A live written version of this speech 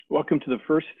Welcome to the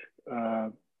first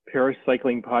Paris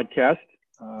Cycling Podcast.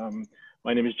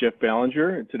 My name is Jeff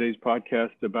Ballinger, and today's podcast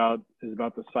is about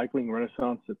the cycling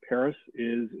renaissance that Paris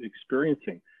is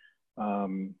experiencing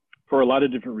for a lot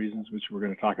of different reasons, which we're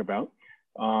going to talk about.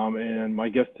 And my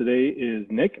guest today is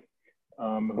Nick,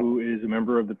 who is a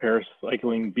member of the Paris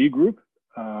Cycling B Group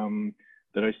that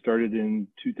I started in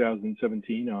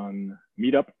 2017 on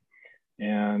Meetup.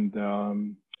 And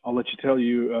I'll let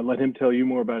him tell you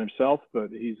more about himself,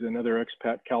 but he's another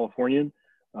expat Californian,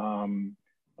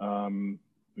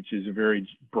 which is a very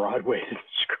broad way to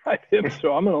describe him.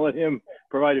 So I'm going to let him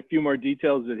provide a few more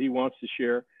details that he wants to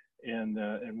share, and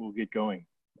we'll get going.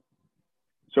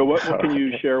 So what can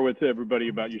you share with everybody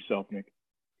about yourself, Nick?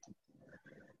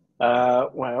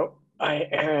 Well, I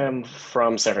am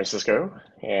from San Francisco,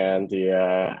 and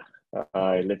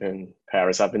I live in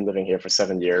Paris. I've been living here for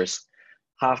 7 years,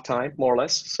 half time, more or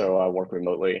less. So I work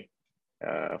remotely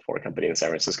for a company in San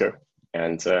Francisco,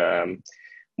 and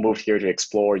moved here to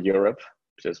explore Europe,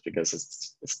 just because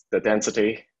it's the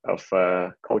density of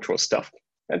cultural stuff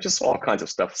and just all kinds of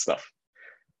stuff.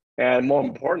 And more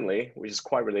importantly, which is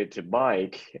quite related to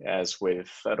bike, as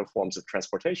with other forms of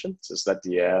transportation, is that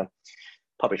the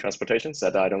public transportation,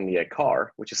 that I don't need a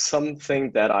car, which is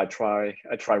something that I try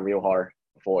real hard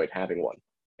to avoid having one.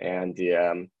 And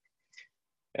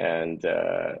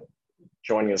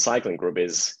joining a cycling group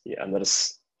is another.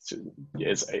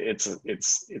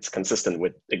 It's consistent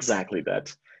with exactly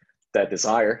that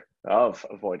desire of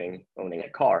avoiding owning a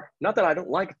car. Not that I don't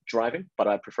like driving, but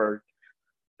I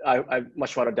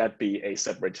much rather that be a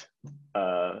separate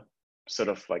sort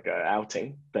of like a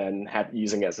outing than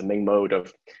using it as a main mode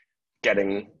of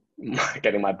getting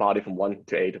my body from one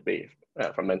to A to B,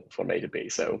 from A to B.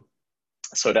 So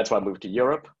that's why I moved to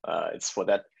Europe. It's for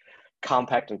that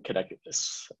compact and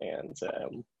connectedness.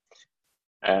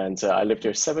 And I lived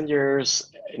here 7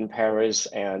 years in Paris,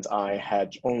 and I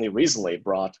had only recently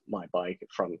brought my bike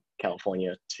from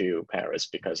California to Paris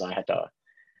because I had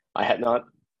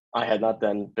not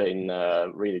then been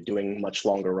really doing much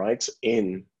longer rides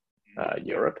in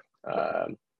Europe.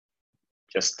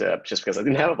 Just because I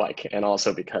didn't have a bike, and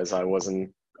also because I was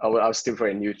still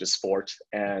very new to the sport.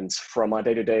 And from my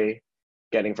day-to-day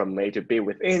getting from A to B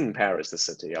within Paris, the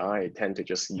city, I tend to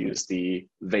just use the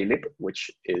Vélib, which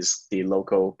is the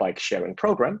local bike sharing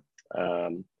program.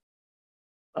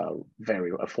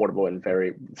 Very affordable and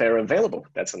very, very available.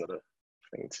 That's another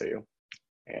thing too.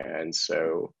 And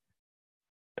so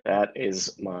that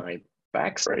is my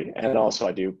backstory. And also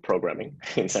I do programming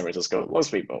in San Francisco,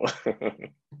 most people.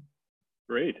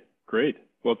 Great.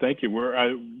 Well, thank you.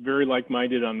 We're very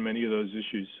like-minded on many of those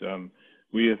issues.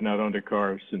 We have not owned a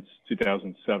car since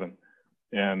 2007,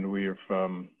 and we are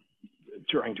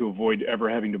trying to avoid ever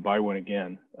having to buy one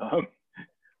again.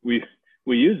 We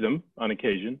use them on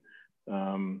occasion,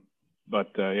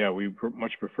 but we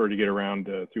much prefer to get around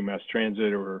through mass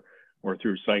transit or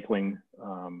through cycling.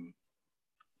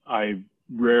 I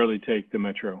rarely take the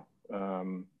metro,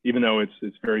 even though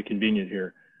it's very convenient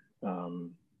here.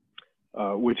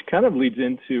 Which kind of leads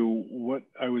into what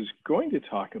I was going to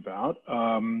talk about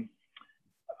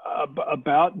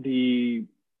the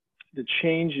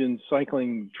change in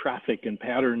cycling traffic and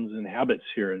patterns and habits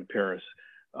here in Paris.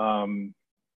 The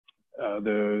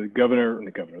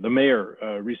mayor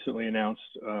recently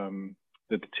announced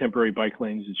that the temporary bike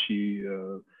lanes that she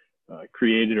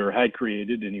created, or had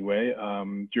created anyway,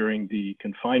 during the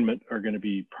confinement are going to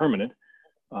be permanent.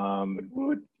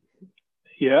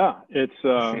 Yeah, it's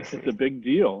a big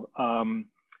deal.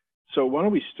 So why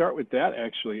don't we start with that?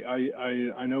 Actually,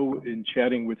 I know in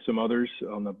chatting with some others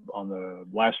on the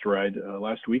last ride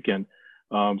last weekend,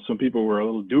 some people were a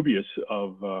little dubious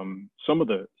of some of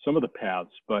the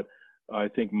paths, but I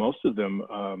think most of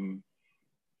them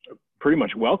pretty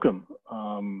much welcome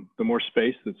the more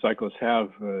space that cyclists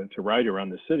have to ride around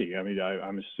the city. I mean,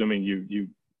 I'm assuming you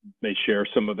may share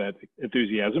some of that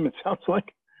enthusiasm. It sounds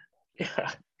like.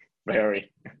 Yeah.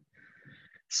 Very.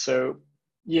 So,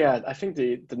 yeah, I think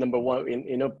the number one,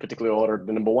 in no particular order,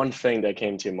 the number one thing that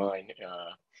came to mind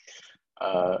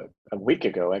a week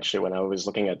ago, actually, when I was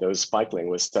looking at those bike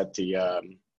lanes, was that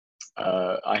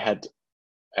I had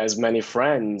as many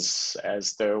friends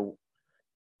as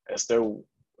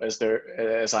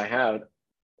I had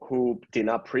who did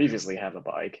not previously have a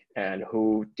bike, and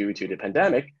who, due to the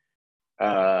pandemic,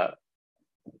 bought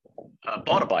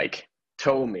a bike,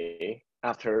 told me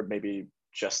after maybe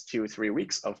just 2-3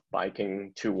 weeks of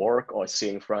biking to work or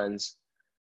seeing friends,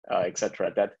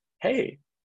 etc., that, hey,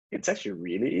 it's actually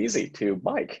really easy to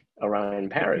bike around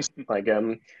Paris. Like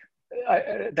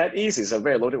that easy is a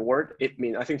very loaded word.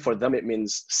 I think for them, it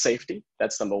means safety.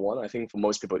 That's number one. I think for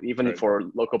most people, even Right. for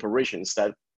local operations,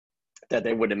 that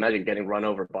they would imagine getting run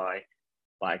over by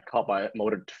a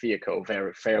motor vehicle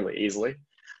fairly easily.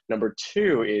 Number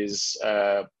two is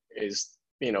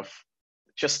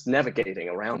just navigating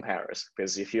around Paris,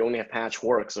 because if you only have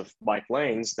patchworks of bike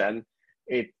lanes, then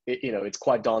it's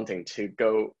quite daunting to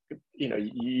go.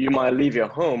 You might leave your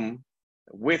home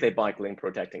with a bike lane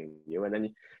protecting you, and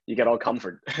then you get all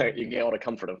comfort. You get all the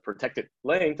comfort of protected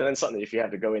lanes, and then suddenly, if you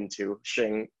have to go into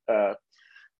sharing a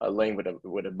lane with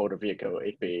a motor vehicle,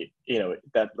 it'd be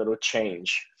that little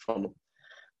change from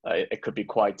it could be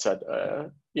quite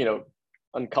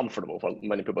uncomfortable for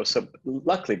many people. So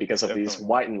luckily, because of Definitely. these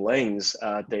widened lanes,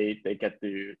 they get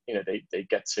to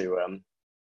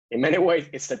in many ways,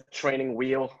 it's the training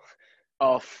wheel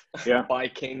of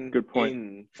biking. Good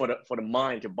point. for the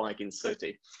mind to bike in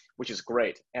city, which is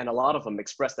great. And a lot of them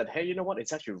express that, hey, you know what?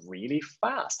 It's actually really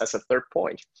fast. That's a third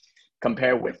point.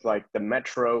 Compared with like the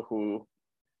metro, who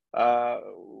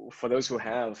for those who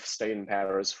have stayed in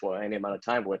Paris for any amount of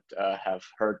time would have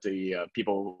heard the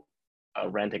people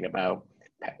ranting about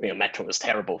metro is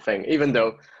terrible thing. Even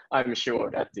though I'm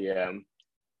sure that the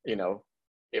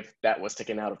if that was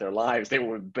taken out of their lives, they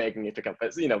were begging it to come.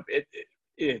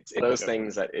 It's those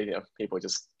things that people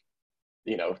just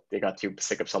they got too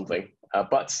sick of something.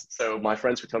 But so my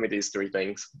friends would tell me these three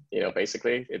things.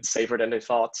 Basically, it's safer than they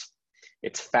thought,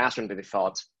 it's faster than they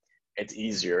thought, it's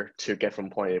easier to get from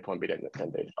point A to point B than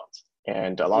they thought.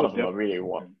 And a lot of them are really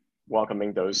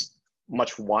welcoming those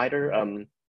much wider,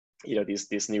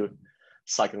 these new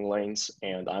cycling lanes.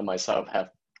 And I myself have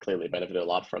clearly benefited a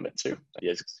lot from it too.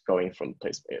 Just going from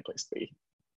place A to place B.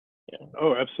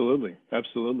 Oh, absolutely.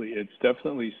 Absolutely. It's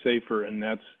definitely safer. And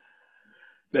that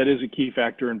is a key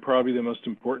factor, and probably the most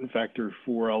important factor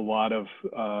for a lot of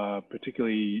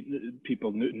particularly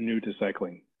people new to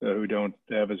cycling who don't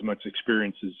have as much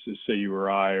experience as say you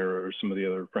or I or some of the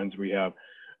other friends we have.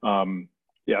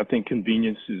 I think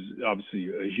convenience is obviously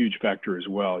a huge factor as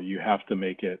well. You have to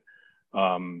make it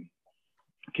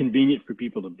convenient for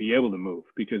people to be able to move,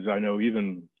 because I know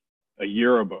even a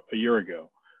year ago,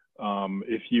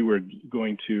 if you were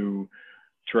going to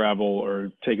travel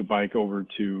or take a bike over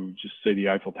to just say the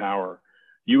Eiffel Tower,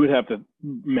 you would have to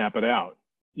map it out,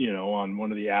 on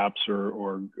one of the apps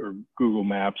or Google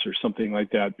Maps or something like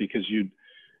that, because you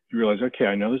realize, okay,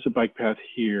 I know there's a bike path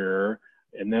here,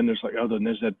 and then there's then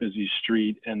there's that busy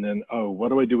street, and then, what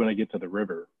do I do when I get to the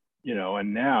river?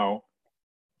 And now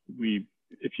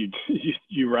if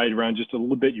you ride around just a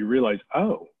little bit, you realize,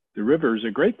 the river is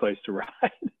a great place to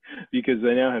ride because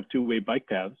they now have two-way bike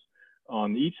paths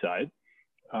on each side.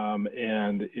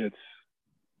 And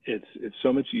it's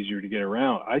so much easier to get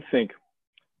around. I think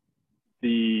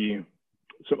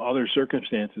some other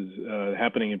circumstances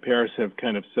happening in Paris have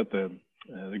kind of set the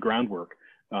groundwork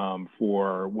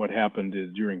for what happened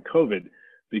during COVID,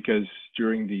 because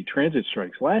during the transit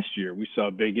strikes last year, we saw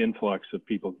a big influx of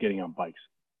people getting on bikes.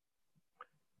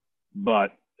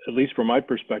 But at least from my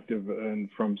perspective and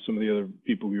from some of the other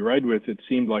people we ride with, it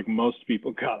seemed like most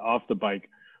people got off the bike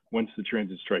once the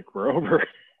transit strike were over,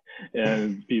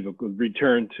 and people could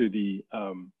return to the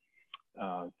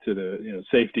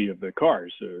safety of the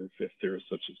cars, if there is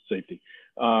such a safety.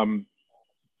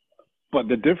 But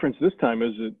the difference this time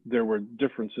is that there were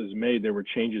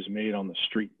changes made on the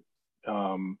street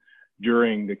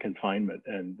during the confinement,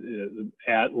 and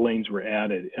lanes were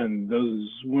added, and those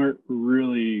weren't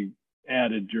really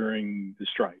added during the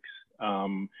strikes.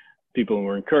 People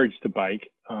were encouraged to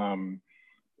bike.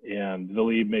 And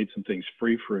Vélib made some things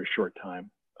free for a short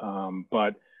time,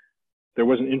 but there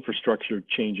wasn't infrastructure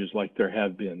changes like there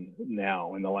have been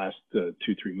now in the last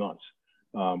 2-3 months,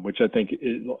 which I think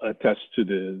attests to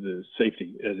the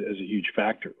safety as a huge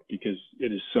factor, because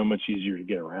it is so much easier to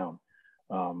get around.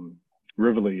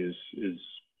 Rivoli is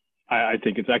I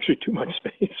think it's actually too much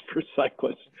space for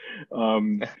cyclists,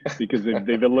 because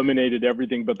they've eliminated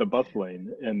everything but the bus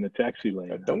lane and the taxi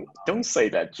lane. Don't say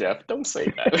that, Jeff. Don't say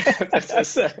that.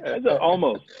 that's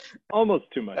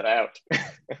almost too much. Get out.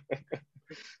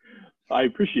 I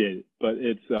appreciate it, but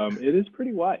it is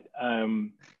pretty wide.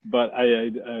 But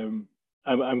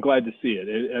I'm glad to see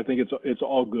it. I think it's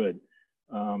all good,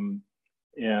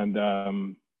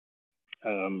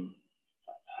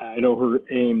 I know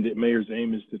the mayor's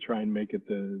aim is to try and make it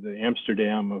the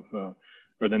Amsterdam or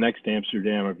the next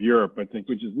Amsterdam of Europe, I think,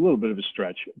 which is a little bit of a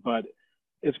stretch, but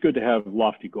it's good to have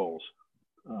lofty goals,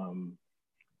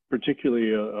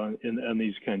 particularly on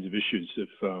these kinds of issues. If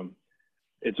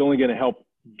it's only going to help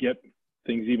get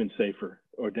things even safer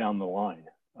or down the line,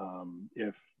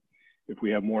 if we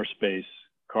have more space,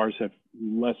 cars have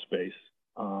less space.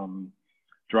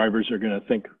 Drivers are going to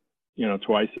think,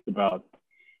 twice about,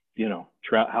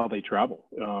 how they travel,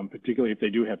 particularly if they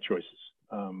do have choices.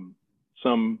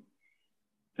 Some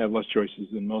have less choices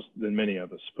than many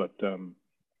of us, but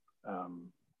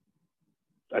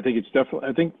I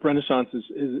think Renaissance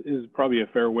is probably a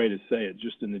fair way to say it,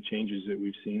 just in the changes that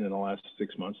we've seen in the last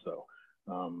 6 months, though.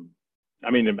 I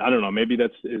don't know, maybe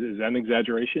is that an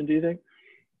exaggeration, do you think,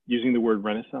 using the word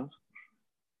Renaissance?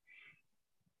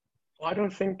 Well, I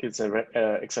don't think it's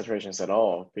exaggerations at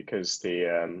all, because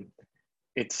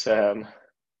it's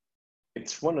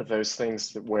one of those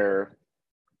things where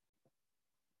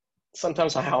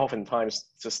sometimes I oftentimes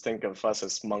just think of us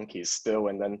as monkeys still,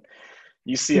 and then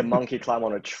you see a monkey climb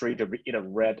on a tree to eat a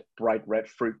bright red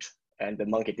fruit, and the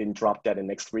monkey didn't drop dead in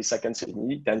the next 3 seconds.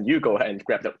 Then you go ahead and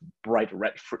grab the bright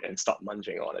red fruit and start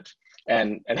munching on it,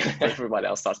 and everybody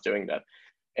else starts doing that.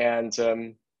 And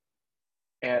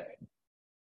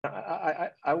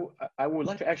I would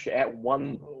like to actually add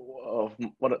one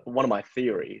of my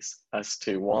theories as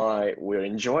to why we're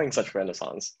enjoying such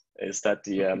renaissance is that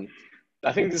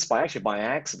I think this is by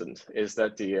accident, is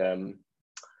that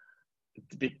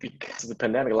because the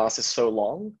pandemic lasted so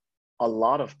long, a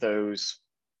lot of those,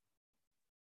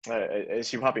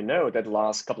 as you probably know, that the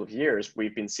last couple of years,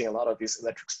 we've been seeing a lot of these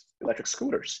electric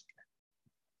scooters.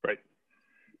 Right.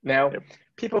 Now,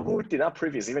 people who did not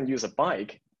previously even use a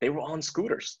bike, they were on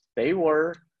scooters. They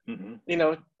were,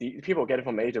 the people getting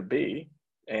from A to B,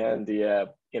 and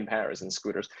in Paris in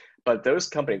scooters. But those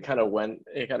companies kind of went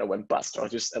bust, or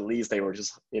just at least they were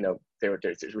just they were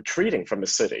retreating from the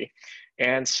city.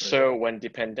 And so when the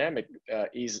pandemic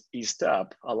eased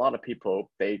up, a lot of people,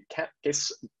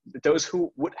 those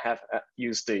who would have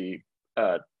used the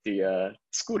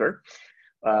scooter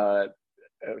to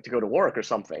go to work or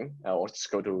something, or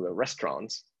just go to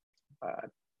restaurants,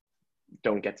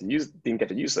 didn't get to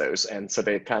use those, and so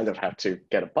they kind of have to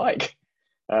get a bike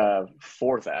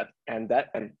for that, and that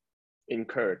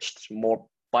encouraged more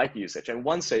bike usage. And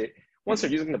once they're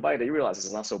using the bike, they realize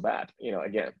it's not so bad.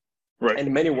 Again, right.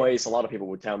 In many ways, a lot of people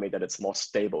would tell me that it's more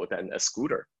stable than a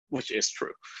scooter, which is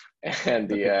true.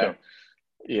 And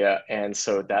and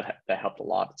so that helped a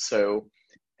lot. So,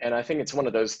 and I think it's one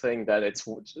of those things that it's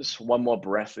just one more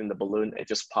breath in the balloon. It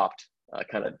just popped,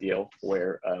 kind of deal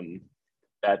where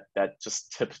that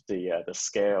just tipped the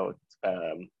scale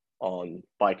on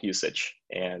bike usage,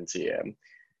 and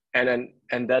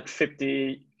that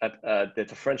 50 that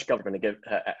the French government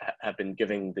have been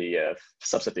giving the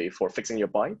subsidy for fixing your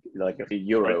bike, like the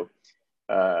euro,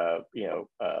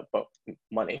 but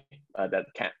money that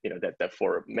can't, that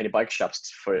for many bike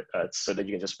shops so that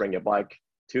you can just bring your bike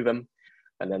to them,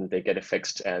 and then they get it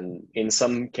fixed. And in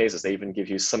some cases, they even give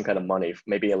you some kind of money,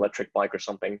 maybe electric bike or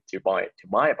something, to buy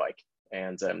a bike,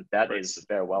 and that is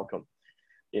very welcome.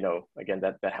 Again,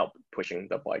 that helped pushing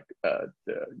the bike,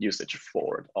 the usage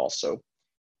forward also.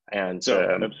 And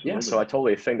so I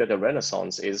totally think that the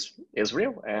renaissance is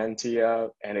real, and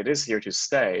it is here to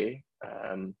stay.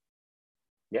 I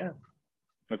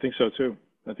think so too.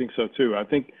 I think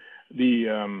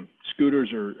the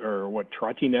scooters are what,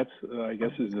 trottinettes, I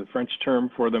guess is the French term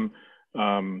for them.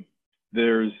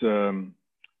 There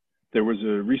was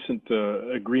a recent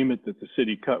agreement that the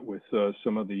city cut with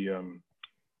some of the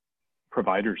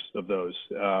providers of those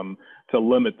to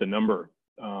limit the number,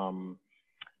 and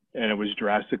it was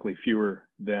drastically fewer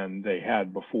than they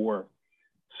had before.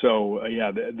 So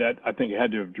that I think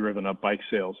had to have driven up bike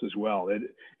sales as well.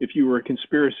 If you were a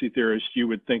conspiracy theorist, you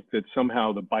would think that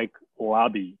somehow the bike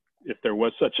lobby, if there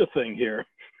was such a thing here,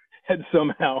 had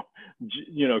somehow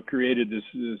created this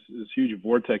huge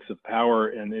vortex of power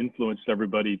and influenced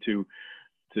everybody to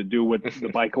do what the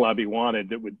bike lobby wanted.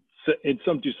 That would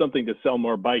do something to sell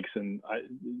more bikes. And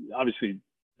obviously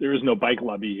there is no bike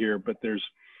lobby here, but there's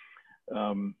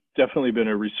definitely been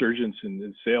a resurgence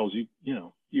in sales.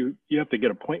 You have to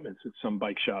get appointments at some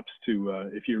bike shops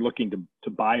if you're looking to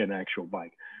buy an actual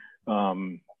bike,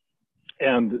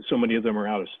 and so many of them are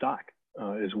out of stock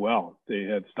as well. They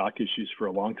had stock issues for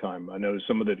a long time. I know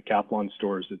some of the Decathlon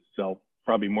stores that sell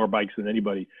probably more bikes than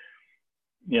anybody.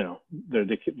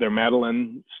 Their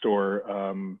Madeleine store,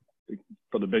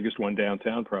 for the biggest one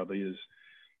downtown, probably is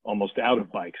almost out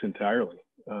of bikes entirely.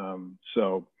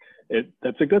 So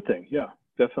that's a good thing. Yeah,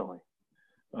 definitely.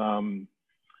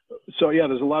 So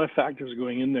there's a lot of factors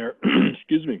going in there.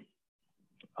 Excuse me.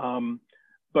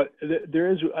 But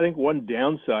there is, I think, one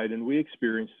downside, and we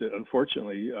experienced it,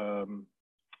 unfortunately.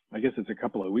 I guess it's a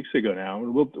couple of weeks ago now.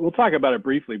 We'll talk about it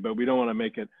briefly, but we don't want to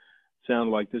make it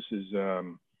sound like this is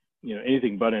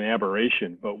anything but an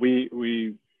aberration. But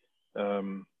we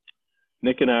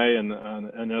Nick and I and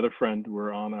another friend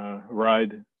were on a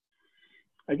ride.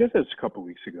 I guess that's a couple of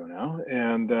weeks ago now,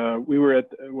 and we were at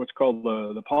what's called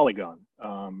the Polygon,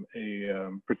 a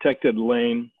protected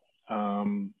lane.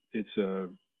 It's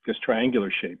just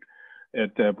triangular shape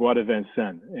at Bois de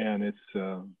Vincennes, and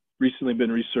it's recently been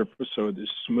resurfaced, so it is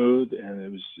smooth,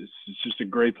 and it's just a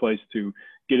great place to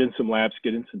get in some laps,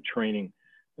 get in some training.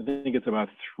 I think it's about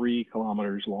 3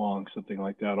 kilometers long, something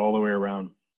like that, all the way around.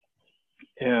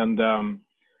 And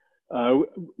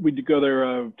we go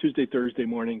there Tuesday, Thursday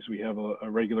mornings. We have a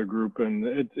regular group, and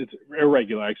it's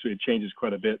irregular. Actually, it changes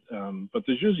quite a bit, but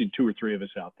there's usually 2 or 3 of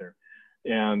us out there.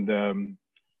 And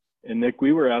Nick,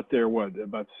 we were out there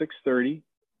about 6:30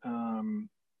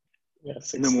 Yeah,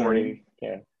 6:30, in the morning.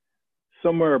 Yeah,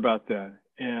 Somewhere about that.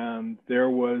 And there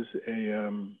was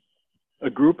a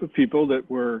group of people that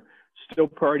were still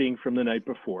partying from the night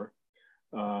before,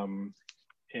 and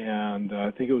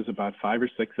I think it was about 5 or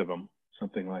 6 of them,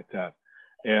 something like that.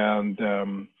 And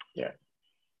yeah,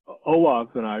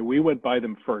 Olaf and I, we went by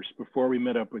them first before we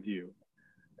met up with you.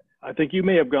 I think you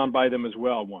may have gone by them as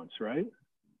well once, right?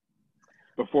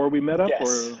 Before we met up? yes.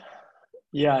 Or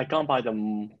Yeah, I gone by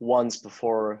them once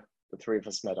before the 3 of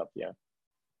us met up, yeah.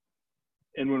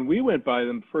 and when we went by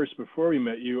them first before we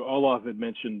met you, Olaf had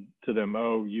mentioned to them,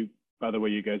 oh, by the way,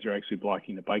 you guys are actually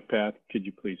blocking the bike path. Could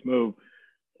you please move?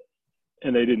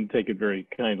 And they didn't take it very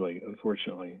kindly,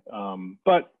 unfortunately.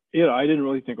 But, I didn't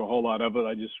really think a whole lot of it.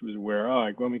 I just was aware,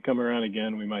 like when we come around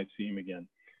again, we might see him again.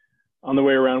 On the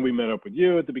way around, we met up with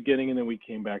you at the beginning, and then we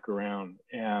came back around.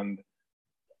 And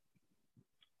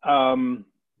I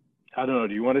don't know,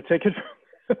 do you want to take it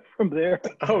from there?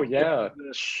 Oh, yeah,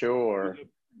 sure.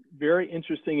 Very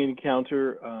interesting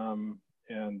encounter,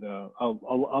 and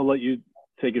I'll let you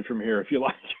take it from here if you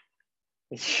like.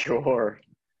 Sure.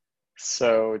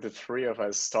 So the 3 of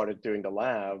us started doing the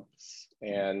labs,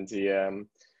 and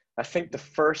I think the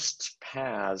first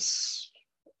pass,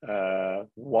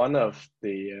 one of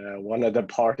the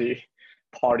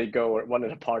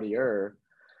partier,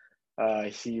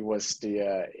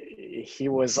 he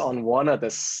was on one of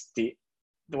the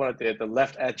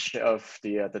left edge of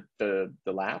the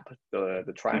lap,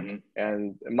 the track. Mm-hmm.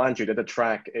 And mind you that the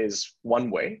track is one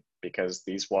way, because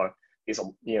these are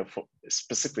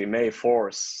specifically made for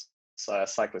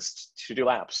cyclists to do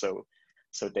laps,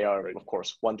 so they are of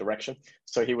course one direction.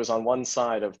 So he was on one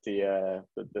side of the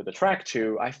track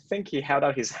too. I think he held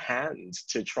out his hand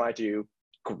to try to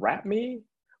grab me,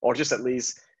 or just at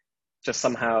least just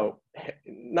somehow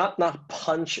not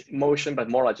punch motion, but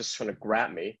more like just trying to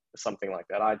grab me, something like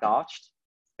that. I dodged,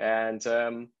 and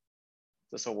so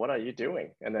what are you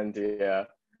doing? And then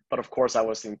but of course I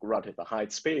was in relatively high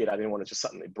speed. I didn't want to just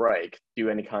suddenly brake, do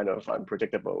any kind of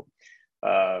unpredictable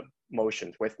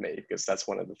motions with me, because that's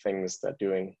one of the things that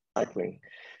doing cycling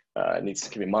needs to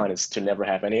keep in mind, is to never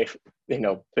have any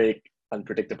big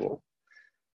unpredictable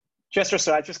gesture.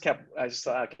 So I just thought,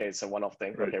 okay, it's a one-off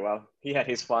thing. Right. Okay, well, he had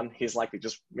his fun. He's likely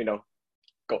just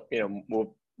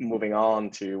moving on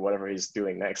to whatever he's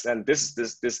doing next. And this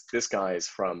guy is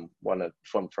from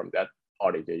that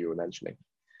party that you were mentioning.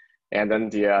 And then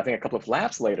I think a couple of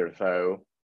laps later, though,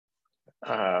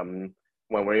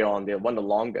 when we're on one of the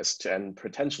longest and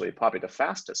potentially probably the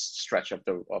fastest stretch of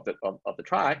the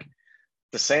track,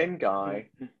 the same guy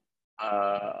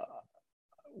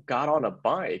got on a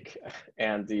bike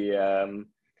and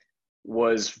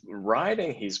was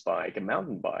riding his bike, a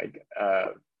mountain bike,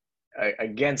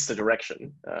 against the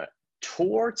direction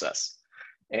towards us.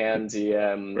 And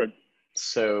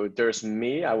so there's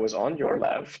me, I was on your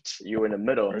left, you were in the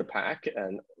middle of the pack,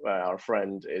 and our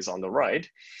friend is on the right.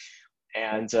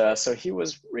 And so he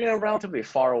was relatively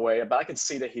far away, but I can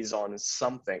see that he's on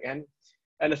something. And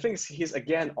the thing is, he's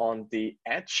again on the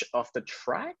edge of the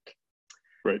track.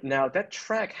 Right. Now that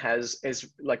track is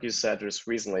like you said, it's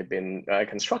recently been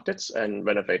constructed and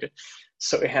renovated,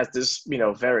 so it has this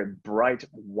very bright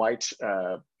white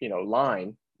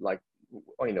line, like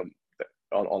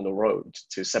on the road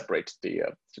to separate the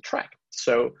track.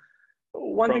 So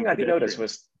one thing I did notice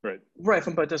was right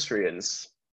from pedestrians.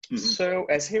 Mm-hmm. So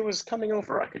as he was coming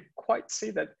over, I could quite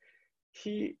see that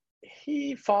he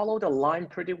followed the line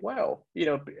pretty well,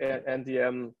 and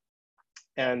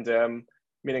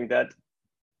meaning that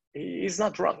he's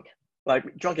not drunk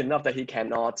enough that he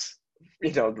cannot,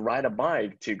 ride a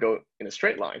bike to go in a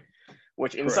straight line,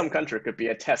 which in some country could be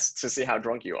a test to see how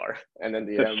drunk you are. And then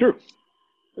That's true.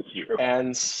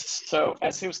 And so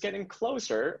as he was getting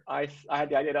closer, I had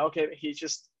the idea that, okay, he's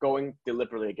just going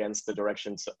deliberately against the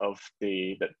directions of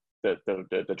the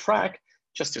track,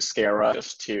 just to scare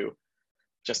us,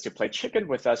 just to play chicken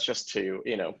with us, just to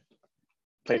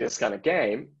play this kind of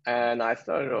game. And I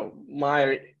thought,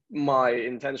 my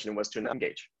intention was to not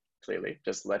engage. Clearly,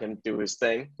 just let him do his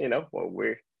thing.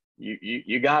 Well,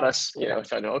 you got us.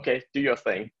 So I know, okay, do your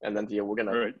thing, and then we're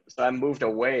gonna. Right. So I moved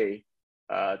away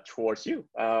towards you.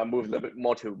 Moved a little bit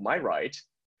more to my right,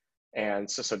 and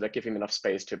so that give him enough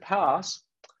space to pass.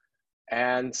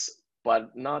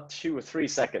 But not 2 or 3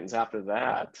 seconds after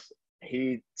that,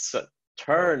 he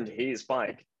turned his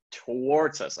bike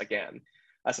towards us again.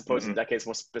 I suppose in that case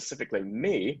was specifically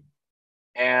me,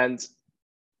 and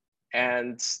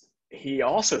he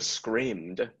also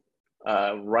screamed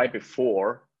right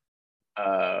before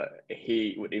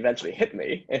he would eventually hit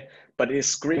me. But his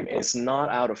scream is not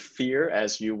out of fear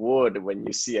as you would when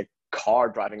you see a car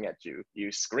driving at you.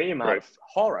 You scream out of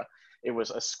horror. It was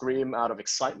a scream out of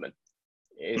excitement.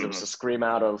 It was a scream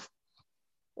out of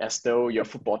as though your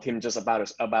football team just about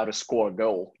to score a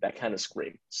goal, that kind of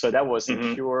scream. So that was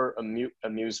pure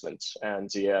amusement, and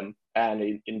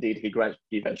indeed he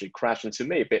eventually crashed into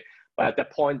me. But at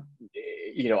that point,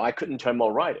 I couldn't turn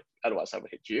more right, otherwise I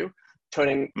would hit you.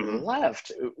 Turning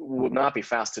left would not be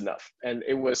fast enough, and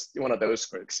it was one of those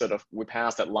sort of, we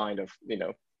passed that line of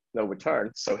no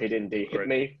return. So he didn't hit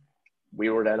me. We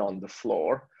were then on the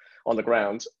floor, on the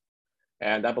ground.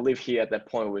 And I believe he at that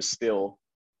point was still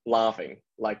laughing,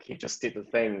 like he just did the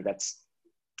thing that's,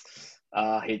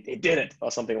 he did it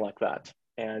or something like that.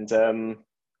 And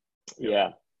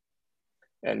yeah.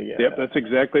 And yeah. Yep, that's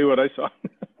exactly what I saw.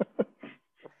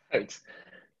 Right.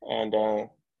 And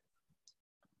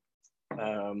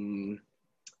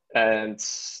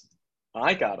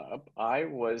I got up.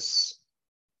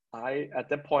 At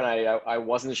that point, I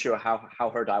wasn't sure how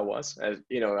hurt I was, as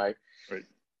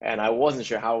and I wasn't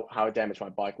sure how damaged my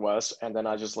bike was. And then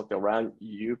I just looked around.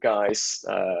 You guys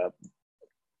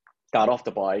got off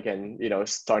the bike and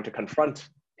started to confront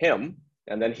him.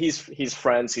 And then his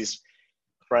friends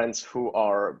who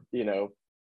are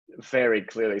very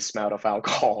clearly smelled of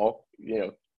alcohol,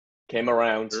 came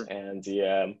around and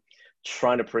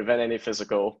trying to prevent any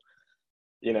physical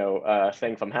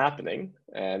thing from happening.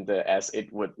 And as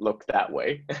it would look that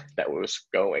way, that was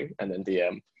going. And then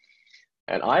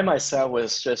and I myself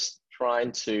was just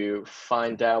trying to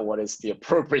find out what is the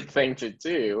appropriate thing to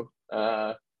do.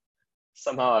 Somehow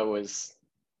I was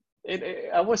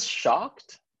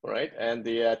shocked, right? And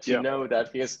to know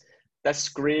that that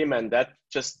scream and that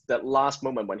last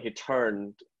moment when he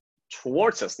turned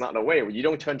towards us, not away. You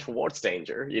don't turn towards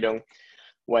danger.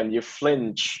 When you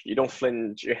flinch, you don't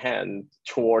flinch your hand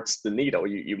towards the needle.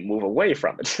 You move away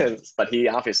from it. But he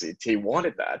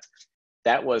wanted that.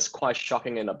 That was quite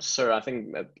shocking and absurd. I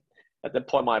think at that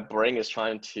point, my brain is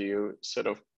trying to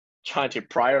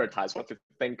prioritize what to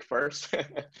think first.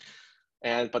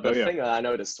 But the thing that I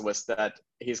noticed was that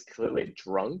he's clearly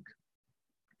drunk.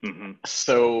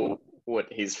 So would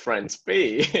his friends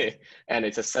be? And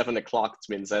it's at 7 o'clock, it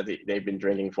means that they've been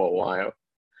drinking for a while.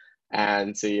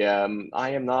 And I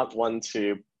am not one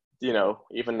to,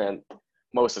 even then,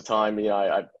 most of the time,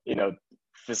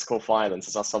 physical violence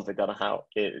is not something that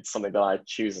it's something that I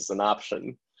choose as an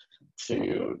option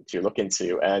to look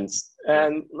into, and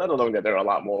let alone that there are a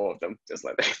lot more of them. Just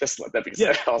let that be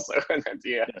said also. And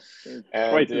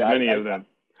twice as many of them.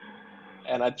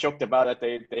 And I joked about it.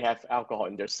 They have alcohol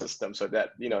in their system, so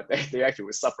that they actually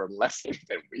will suffer less than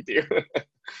we do,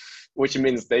 which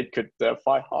means they could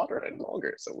fight harder and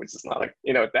longer. So which is not like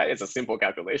that is a simple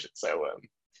calculation. So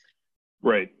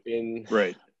right.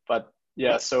 But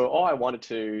yeah, so all I wanted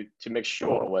to make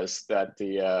sure was that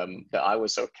that I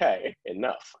was okay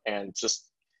enough, and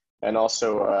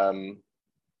also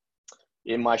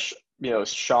in my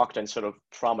shocked and sort of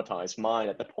traumatized mind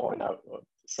at the point,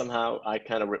 somehow I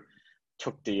kind of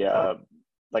took the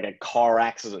like a car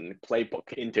accident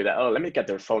playbook into that. Oh, let me get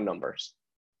their phone numbers,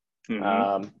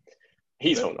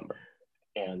 his phone number,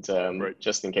 and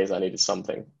just in case I needed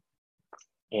something.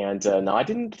 And no, I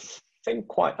didn't think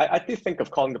quite. I did think of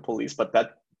calling the police, but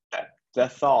that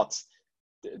thought,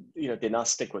 did not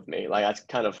stick with me. Like I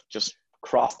kind of just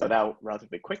crossed that out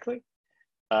relatively quickly.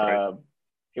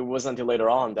 It wasn't until later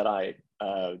on that I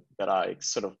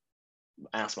sort of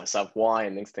asked myself why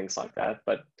and things like that.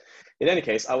 But in any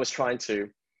case, I was trying to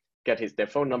get their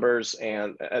phone numbers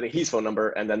and his phone number,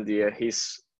 and then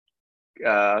his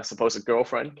supposed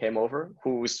girlfriend came over,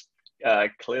 who's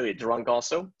clearly drunk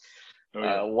also.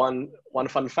 One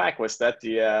fun fact was that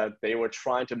they were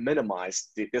trying to minimize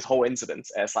this whole incident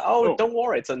as like, don't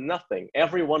worry, it's a nothing.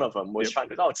 Every one of them was trying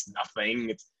to, it's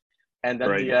nothing. And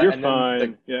then you're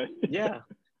fine.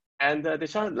 And they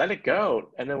tried to let it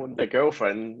go. And then when the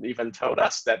girlfriend even told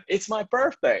us that it's my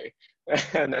birthday,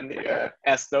 and then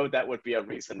as though that would be a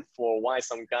reason for why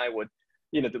some guy would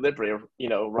deliberately,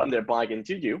 run their bike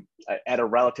into you at a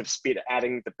relative speed,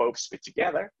 adding the both speed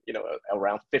together,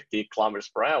 around 50 kilometers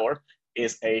per hour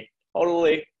is a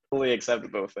totally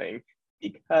acceptable thing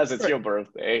because it's Right. your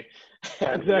birthday.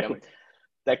 And Exactly.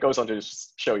 that goes on to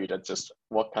show you that just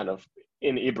what kind of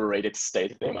inebriated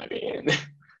state they might be in.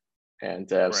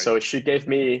 And Right. so she gave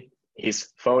me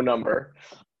his phone number,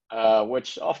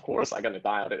 which of course I gonna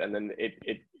dial it, and then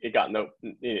it got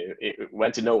it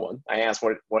went to no one. I asked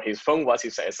what his phone was. He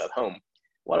said it's at home.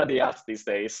 What are the odds these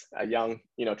days? A young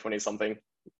 20-something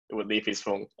would leave his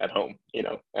phone at home,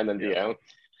 and then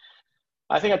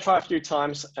I think I tried a few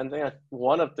times, and then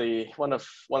one of the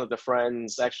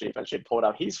friends actually eventually pulled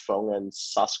out his phone and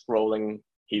started scrolling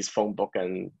his phone book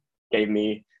and gave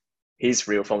me his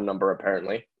real phone number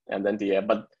apparently, and then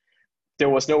but there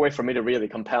was no way for me to really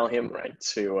compel him, right,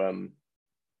 to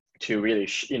really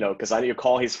because I need to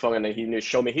call his phone and then he need to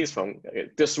show me his phone.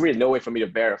 There's really no way for me to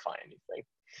verify anything,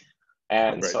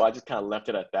 and Right. so I just kind of left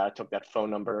it at that. I took that phone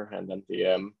number and then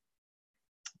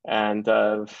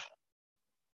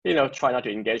try not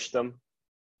to engage them,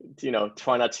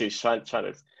 try not to try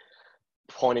to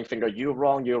pointing finger, you're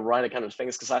wrong, you're right, that kind of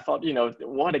things. Because I thought,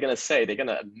 what are they going to say? They're going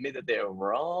to admit that they're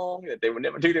wrong, that they would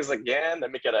never do this again.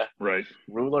 Let me get a Right.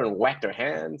 ruler and whack their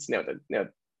hands.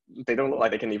 They don't look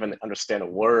like they can even understand a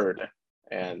word.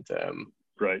 And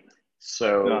Right.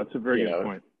 so, No, it's a very good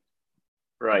point.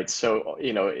 Right. So,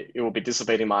 it will be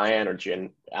dissipating my energy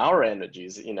and our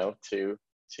energies, to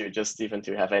just even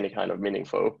to have any kind of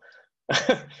meaningful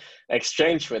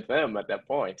exchange with them at that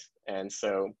point. And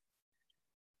so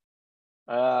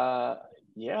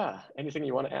anything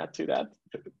you want to add to that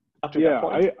up to that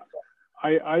point?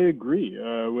 I agree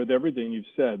with everything you've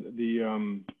said.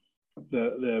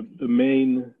 The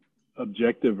main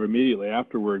objective immediately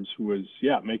afterwards was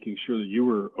making sure that you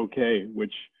were okay,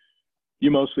 which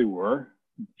you mostly were,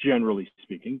 generally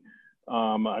speaking.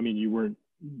 I mean, you weren't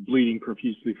bleeding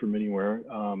profusely from anywhere,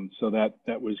 so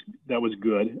that was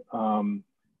good.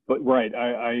 But right,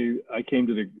 I came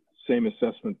to the same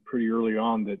assessment pretty early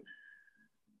on that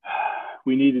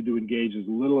we needed to engage as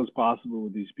little as possible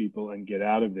with these people and get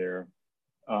out of there,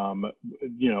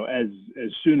 as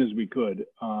soon as we could.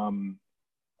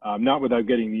 Not without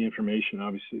getting the information,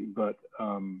 obviously, but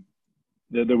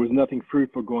there was nothing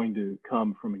fruitful going to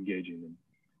come from engaging them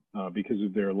because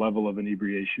of their level of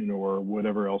inebriation or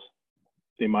whatever else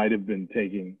they might have been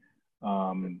taking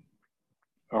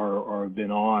or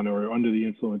been on or under the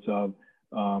influence of.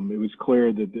 It was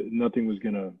clear that nothing was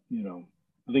going to,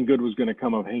 nothing good was going to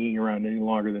come of hanging around any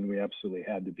longer than we absolutely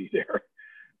had to be there.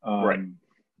 Right.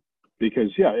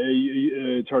 Because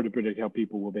it's hard to predict how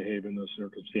people will behave in those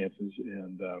circumstances,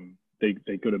 and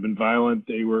they could have been violent.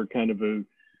 They were kind of a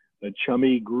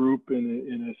chummy group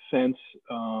in a sense,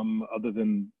 other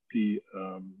than the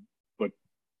what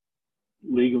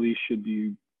legally should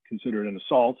be considered an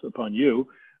assault upon you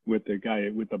with the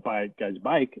guy's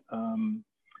bike.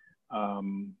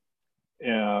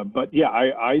 But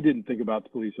I didn't think about the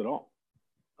police at all.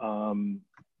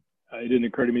 It didn't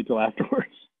occur to me till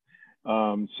afterwards.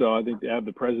 So I think to have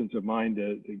the presence of mind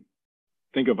to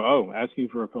think of, asking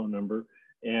for a phone number,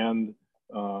 and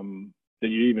that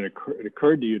it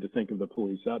occurred to you to think of the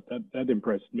police, that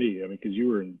impressed me. I mean, because you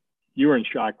were in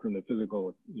shock from the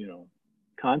physical,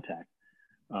 contact.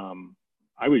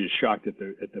 I was just shocked at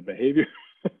the behavior.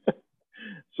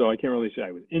 So I can't really say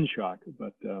I was in shock,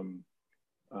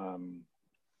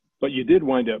 but you did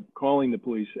wind up calling the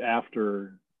police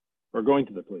after, or going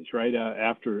to the police, right?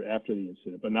 After the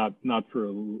incident, but not for,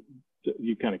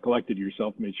 you kind of collected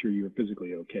yourself, made sure you were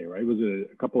physically okay, right? Was it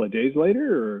a couple of days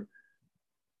later or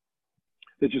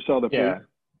that you saw the police?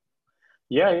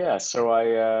 Yeah. So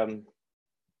I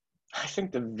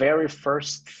think the very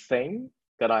first thing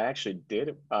that I actually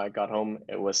did, I got home,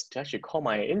 it was to actually call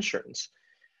my insurance.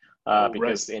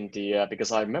 Because right.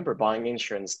 Because I remember buying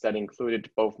insurance that included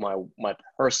both my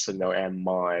personal and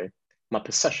my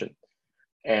possession,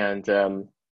 and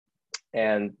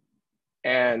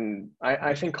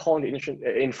I think calling the insurance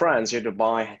in France, you have to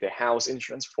buy the house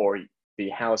insurance for the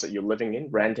house that you're living in,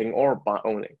 renting or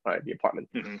owning, right, the apartment.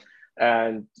 Mm-hmm.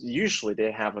 And usually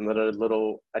they have another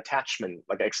little attachment,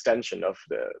 like an extension of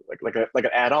the like an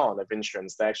add-on of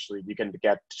insurance that actually you can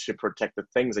get to protect the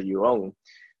things that you own,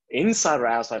 inside or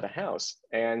outside the house.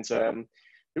 And the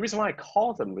reason why I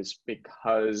called them was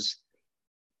because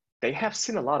they have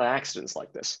seen a lot of accidents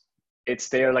like this. It's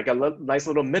there like a nice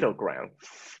little middle ground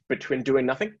between doing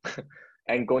nothing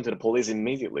and going to the police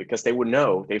immediately, because they would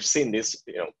know, they've seen this,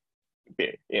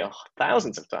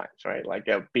 thousands of times, right? Like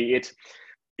be it,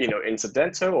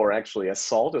 incidental or actually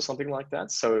assault or something like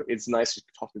that. So it's nice to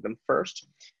talk to them first.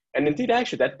 And indeed,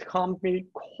 actually, that calmed me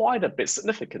quite a bit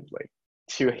significantly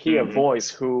to hear a voice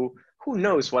who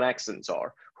knows what accidents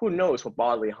are, who knows what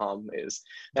bodily harm is,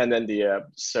 and then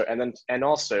and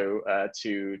also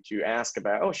to ask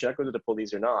about, oh, should I go to the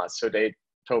police or not? So they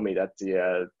told me that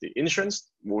the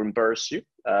insurance will reimburse you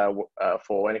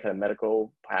for any kind of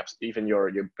medical, perhaps even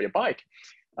your bike.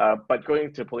 But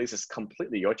going to the police is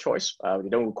completely your choice. They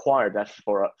don't require that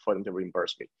for them to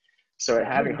reimburse me. So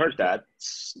having heard that,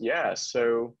 yeah,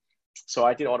 so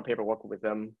I did all the paperwork with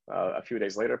them a few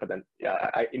days later, but then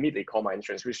I immediately called my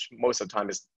insurance, which most of the time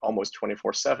is almost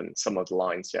 24/7, some of the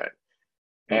lines, yeah.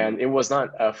 And it was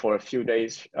not for a few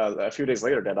days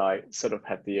later that I sort of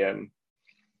had the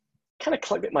kind of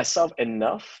collected myself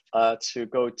enough to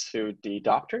go to the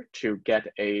doctor to get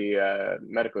a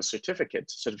medical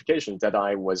certification that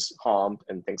I was harmed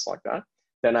and things like that.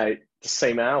 Then the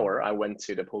same hour, I went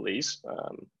to the police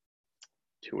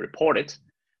to report it,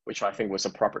 which I think was a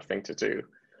proper thing to do.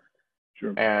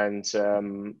 Sure. And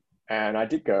I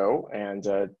did go, and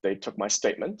they took my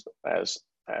statement as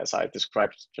I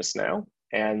described just now.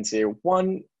 And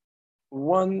one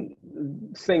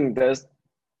thing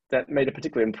that made a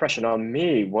particular impression on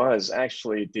me was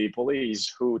actually the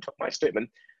police who took my statement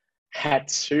had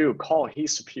to call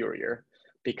his superior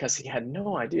because he had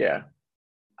no idea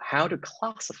how to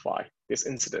classify this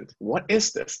incident. What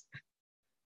is this?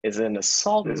 Is it an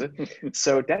assault? Is it?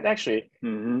 So that actually,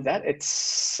 that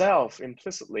itself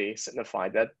implicitly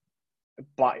signified that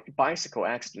bicycle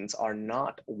accidents are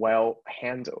not well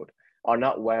handled, are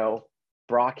not well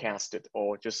broadcasted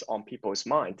or just on people's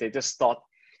mind. They just thought,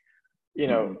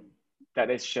 that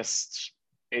it's just,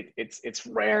 it's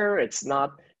rare. It's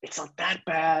not that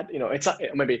bad. It's not,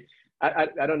 maybe,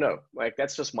 I don't know. Like,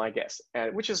 that's just my guess,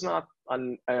 and which is not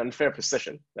an unfair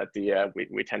position that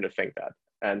we tend to think that.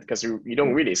 And because you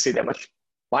don't really see that much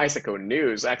bicycle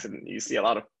news accident, you see a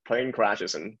lot of plane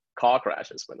crashes and car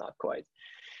crashes, but not quite,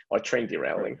 or train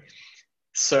derailing.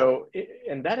 So,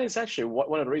 and that is actually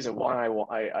one of the reasons why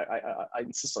I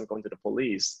insist on going to the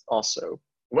police also.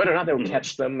 Whether or not they will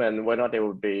catch them and whether or not they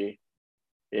will be,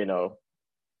 doled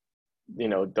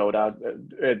out,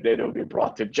 they will be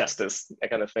brought to justice, that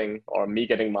kind of thing, or me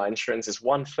getting my insurance is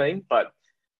one thing, but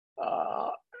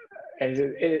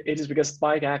it is because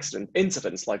bike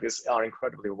incidents like this are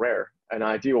incredibly rare. And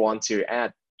I do want to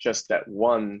add just that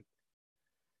one,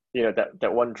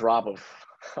 that one drop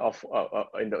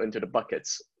into the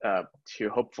buckets to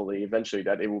hopefully eventually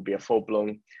that it will be a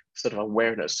full-blown sort of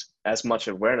awareness, as much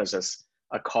awareness as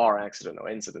a car accident or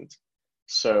incident.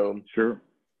 So sure.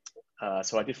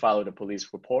 So I did follow the police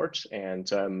report,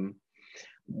 and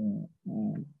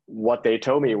what they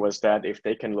told me was that if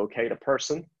they can locate a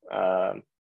person,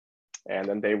 and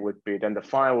then the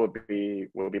file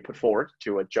will be put forward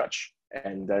to a judge,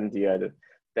 and then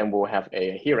then we'll have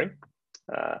a hearing,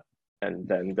 and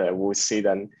then we'll see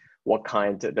then what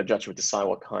kind the judge will decide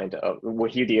what kind of will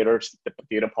hear the other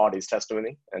party's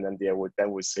testimony, and then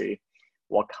we'll see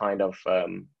what kind of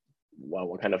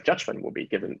what kind of judgment will be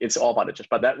given. It's all about the judge,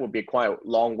 but that would be quite a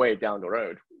long way down the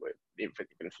road if you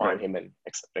can find him and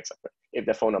etc. If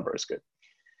the phone number is good.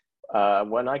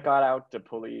 When I got out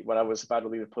when I was about to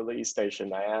leave the police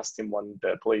station, I asked him one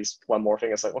more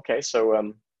thing. I said, okay,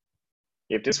 so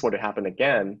if this were to happen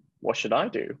again, what should I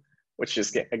do? Which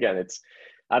is, again,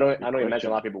 I don't imagine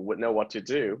a lot of people would know what to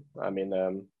do. I mean,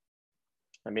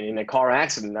 in a car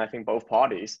accident, I think both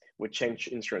parties would change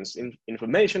insurance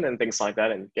information and things like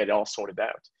that and get it all sorted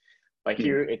out. But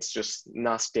here, it's just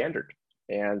not standard.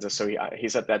 And so he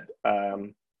said that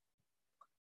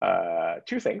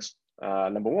two things.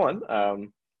 Number one,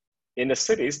 in the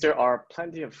cities, there are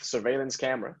plenty of surveillance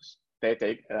cameras.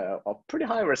 They are pretty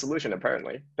high resolution,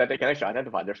 apparently, that they can actually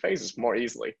identify their faces more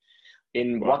easily.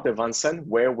 In Bois de Vincennes,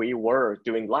 where we were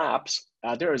doing laps,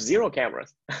 there are 0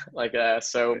 cameras.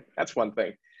 So that's one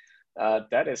thing.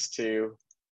 That is to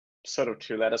sort of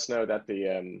to let us know that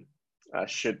the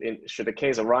should the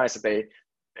case arise that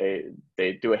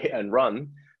they do a hit and run.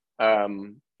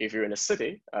 If you're in a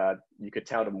city, you could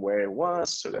tell them where it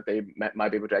was, so that they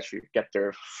might be able to actually get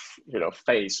their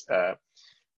face,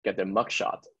 get their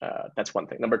mugshot. That's one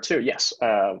thing. Number two, yes.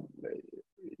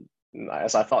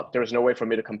 As I thought, there was no way for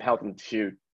me to compel them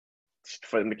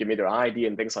for them to give me their ID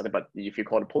and things like that. But if you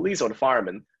call the police or the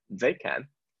firemen, they can.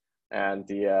 And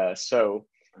so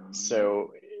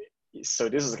this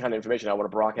is the kind of information I want to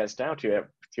broadcast down to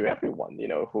everyone,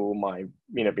 who might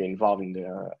be involved in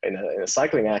a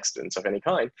cycling accident of any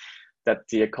kind. That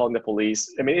calling the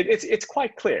police. I mean, it's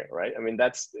quite clear, right? I mean,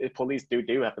 police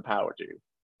do have the power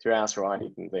to ask for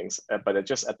ID and things, but it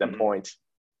just at that point.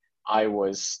 My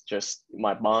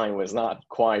mind was not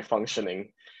quite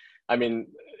functioning. I mean,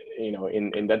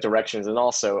 in that directions. And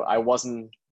also I wasn't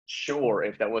sure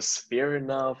if that was severe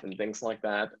enough and things like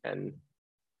that. And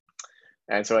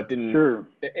so I didn't, Sure.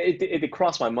 it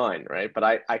crossed my mind, right? But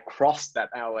I crossed that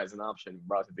out as an option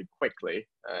relatively quickly.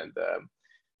 And,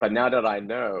 but now that I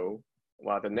know,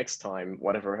 well, the next time,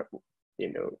 whatever,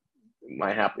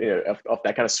 might happen, of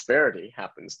that kind of severity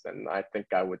happens, then I think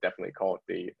I would definitely call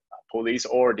the police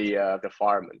or the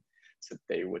firemen, so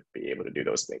they would be able to do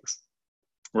those things.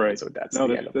 Right. And so that's no,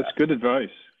 the that's end of that's that. good advice,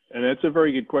 and that's a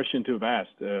very good question to have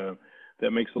asked.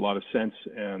 That makes a lot of sense,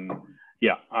 and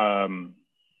yeah,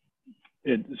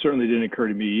 it certainly didn't occur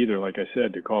to me either. Like I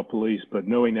said, to call police, but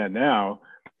knowing that now,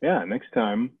 yeah, next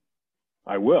time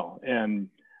I will, and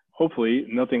hopefully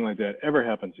nothing like that ever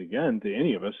happens again to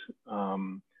any of us.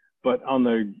 But on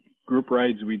the group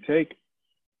rides we take,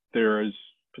 there is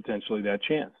potentially that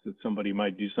chance that somebody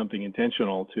might do something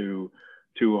intentional to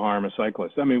harm a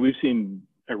cyclist. I mean, we've seen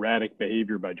erratic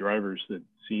behavior by drivers that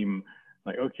seem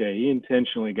like, okay, he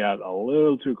intentionally got a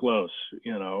little too close,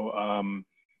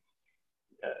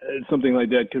 something like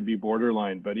that could be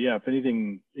borderline. But yeah, if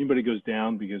anybody goes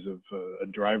down because of a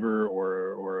driver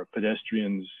or a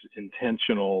pedestrian's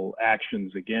intentional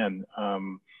actions, again,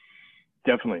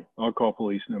 definitely I'll call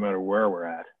police no matter where we're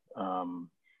at.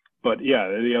 But yeah,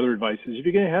 the other advice is, if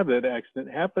you're going to have that accident,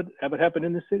 have it happen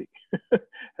in the city.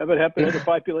 Have it happen in a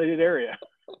populated area.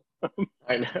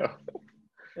 I know.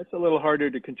 That's a little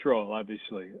harder to control,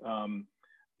 obviously.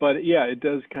 But yeah, it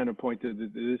does kind of point to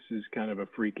that this is kind of a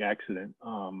freak accident.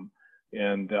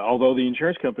 And although the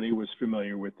insurance company was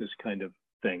familiar with this kind of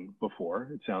thing before,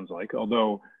 it sounds like,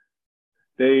 although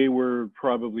they were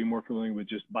probably more familiar with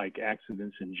just bike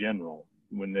accidents in general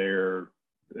when they're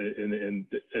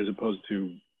as opposed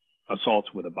to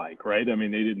assaults with a bike, right? I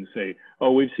mean, they didn't say,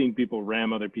 oh, we've seen people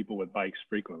ram other people with bikes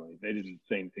frequently. They didn't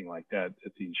say anything like that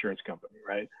at the insurance company,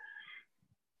 right?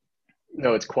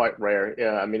 No, it's quite rare.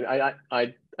 Yeah, I mean, I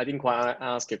didn't quite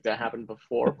ask if that happened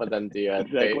before, but then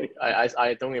Exactly.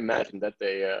 I don't imagine that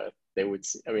they would.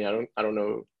 I mean, I don't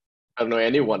know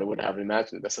anyone who would have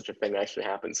imagined that such a thing actually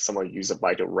happens. Someone use a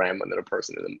bike to ram another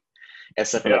person at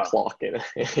 7 o'clock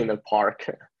in a park.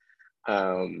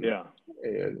 Yeah.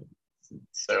 And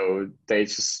so they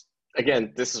just,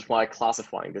 again, this is why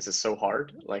classifying this is so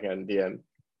hard. Like, in the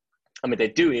I mean, they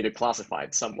do need to classify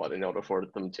it somewhat in order for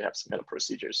them to have some kind of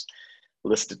procedures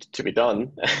listed to be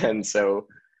done. And so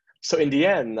in the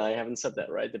end, I haven't said that,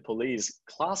 right? The police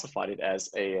classified it as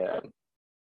a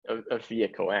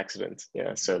vehicle accident.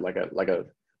 Yeah. So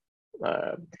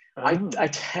I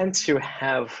tend to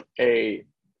have a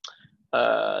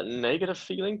negative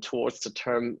feeling towards the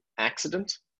term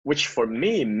accident, which for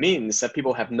me means that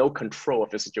people have no control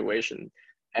of the situation,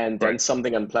 and then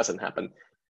something unpleasant happened.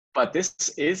 But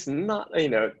this is not,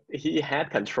 he had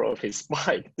control of his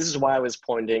bike. This is why I was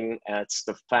pointing at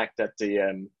the fact that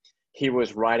he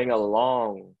was riding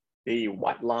along the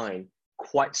white line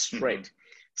quite straight.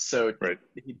 Mm-hmm. So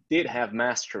he did have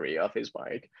mastery of his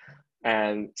bike.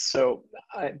 And so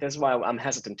that's why I'm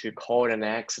hesitant to call it an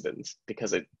accident,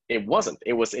 because it wasn't.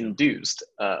 It was induced.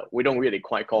 We don't really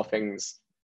quite call things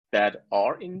that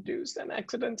are induced an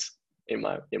accident in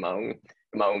my own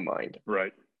mind.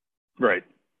 Right.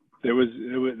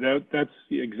 That's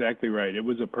exactly right. It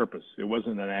was a purpose. It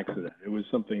wasn't an accident. It was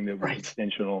something that was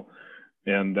intentional.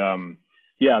 And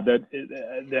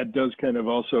that does kind of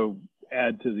also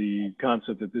add to the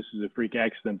concept that this is a freak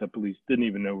accident. The police didn't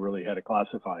even know really how to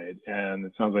classify it. And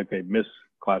it sounds like they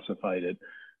misclassified it.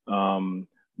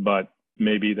 But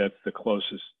maybe that's the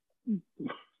closest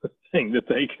thing that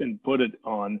they can put it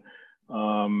on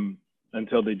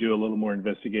until they do a little more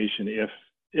investigation,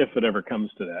 if it ever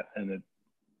comes to that. And it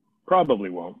probably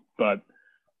won't, but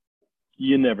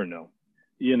you never know.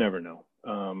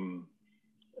 And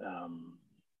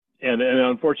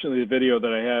unfortunately, the video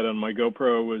that I had on my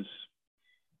GoPro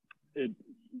it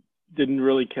didn't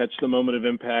really catch the moment of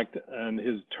impact and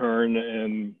his turn,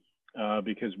 and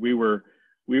because we were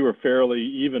fairly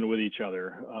even with each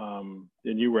other,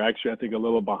 and you were actually, I think, a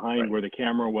little behind where the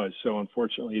camera was. So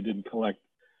unfortunately, it didn't collect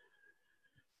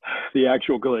the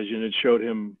actual collision. It showed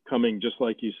him coming, just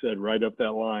like you said, right up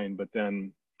that line, but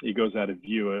then he goes out of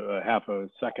view a half a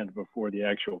second before the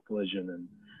actual collision. And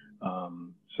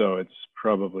so it's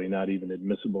probably not even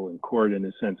admissible in court in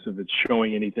the sense of it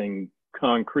showing anything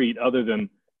concrete, other than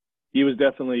he was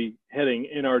definitely heading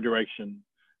in our direction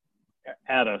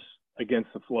at us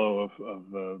against the flow of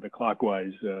the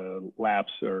clockwise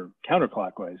laps, or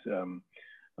counterclockwise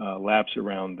laps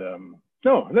around.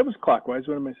 No, that was clockwise.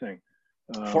 What am I saying?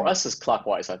 For us, it's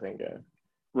clockwise, I think. Yeah.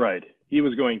 Right. He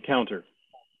was going counter,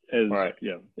 in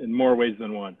more ways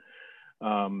than one.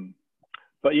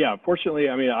 but yeah, fortunately,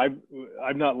 I mean,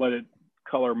 I've not let it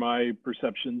color my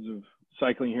perceptions of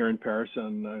cycling here in Paris,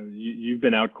 and you've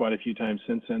been out quite a few times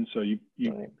since then, so you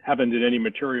Right. haven't in any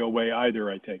material way either,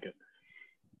 I take it.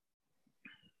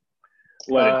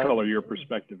 Let it color your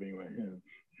perspective anyway.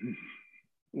 Yeah.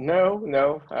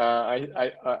 No.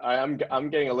 I'm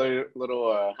getting a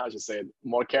little how should I say it,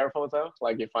 more careful though.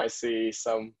 Like if I see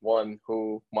someone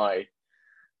who might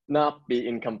not be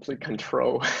in complete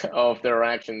control of their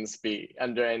actions, be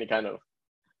under any kind of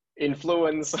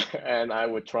influence, and I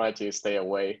would try to stay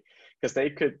away because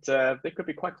they could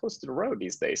be quite close to the road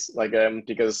these days. Like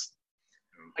because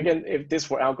again, if this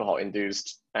were alcohol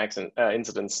induced accident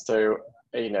incidents, so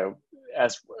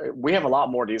as we have a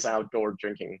lot more of these outdoor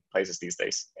drinking places these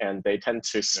days, and they tend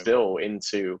to spill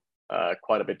into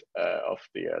quite a bit of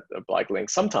the bike lane.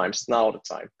 Sometimes, not all the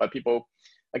time, but people,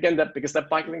 again, that because that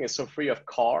bike lane is so free of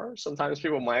cars, sometimes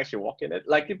people might actually walk in it.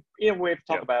 Like we've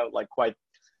talked about like quite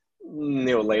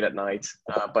late at night,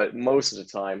 but most of the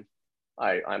time,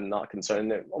 I'm not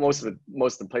concerned. Most of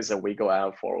the places that we go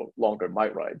out for longer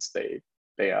bike rides,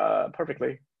 they are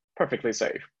perfectly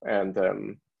safe, and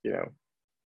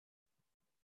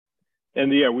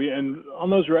And yeah, and on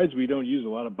those rides we don't use a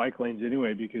lot of bike lanes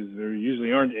anyway, because there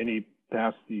usually aren't any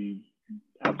past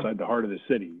outside the heart of the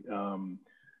city,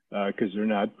 because they're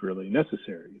not really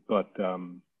necessary. But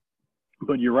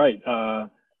you're right.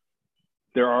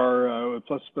 There are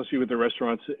plus, especially with the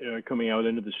restaurants coming out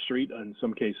into the street. In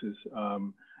some cases,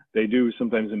 they do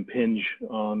sometimes impinge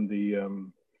on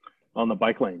the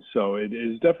bike lanes. So it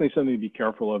is definitely something to be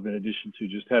careful of, in addition to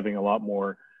just having a lot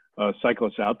more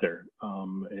cyclists out there,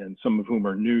 and some of whom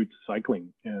are new to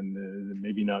cycling and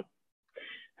maybe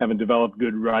haven't developed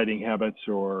good riding habits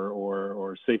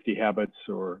or safety habits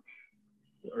or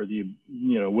the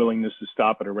willingness to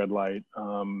stop at a red light,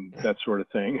 that sort of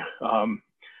thing.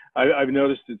 I've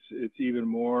noticed it's even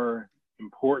more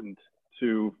important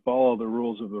to follow the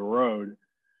rules of the road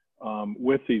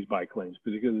with these bike lanes,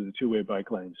 because of the two-way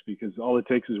bike lanes, because all it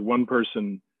takes is one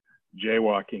person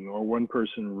jaywalking or one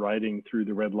person riding through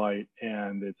the red light,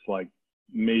 and it's like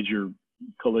major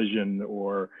collision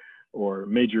or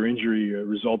major injury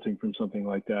resulting from something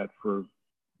like that, for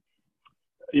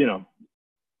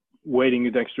waiting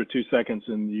an extra 2 seconds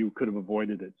and you could have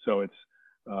avoided it. So it's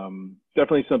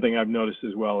definitely something I've noticed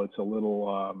as well. It's a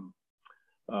little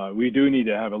we do need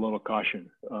to have a little caution,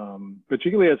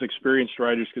 particularly as experienced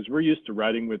riders, because we're used to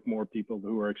riding with more people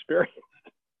who are experienced.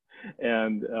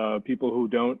 And people who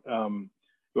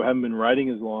haven't been riding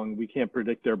as long, we can't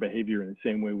predict their behavior in the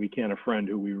same way we can a friend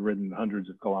who we've ridden hundreds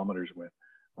of kilometers with.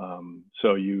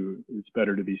 So it's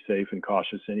better to be safe and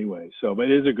cautious anyway. So, but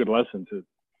it is a good lesson to,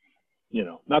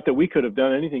 not that we could have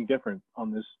done anything different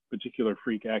on this particular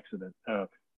freak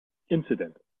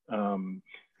incident.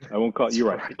 I won't call it, you're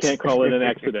right. I can't call it an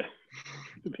accident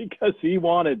because he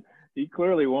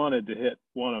clearly wanted to hit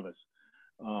one of us.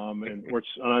 And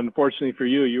unfortunately for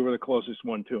you, you were the closest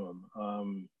one to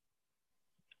him.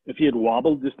 If he had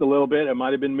wobbled just a little bit, it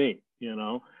might've been me,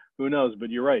 who knows, but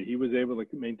you're right. He was able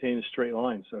to maintain a straight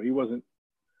line. So he wasn't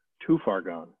too far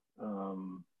gone.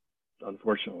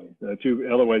 Unfortunately,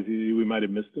 otherwise we might've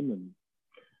missed him and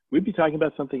we'd be talking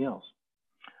about something else.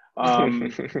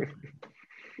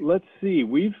 Let's see.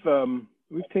 We've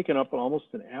taken up almost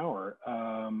an hour.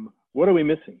 What are we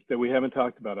missing that we haven't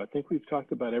talked about? I think we've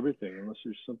talked about everything, unless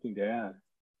there's something to add.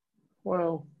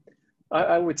 Well,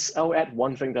 I'll add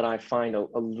one thing that I find a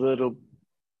little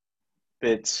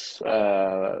bit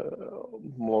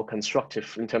more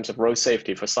constructive in terms of road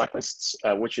safety for cyclists,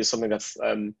 which is something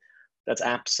that's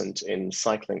absent in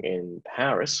cycling in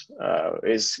Paris.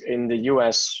 Is in the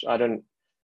US,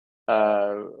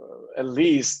 at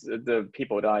least the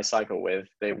people that I cycle with,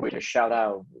 they would shout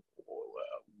out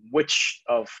which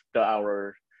of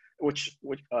which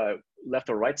left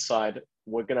or right side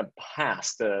we're gonna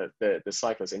pass the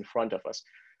cyclists in front of us.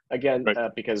 Again,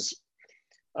 right. Because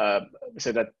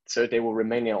so they will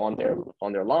remain on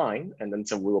their line, and then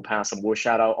so we will pass them. We'll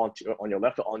shout out on your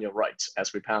left or on your right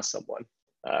as we pass someone.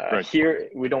 Right. Here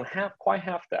we don't quite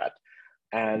have that,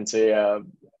 and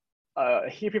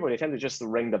here people, they tend to just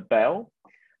ring the bell.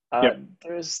 Yep.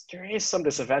 There is some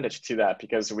disadvantage to that,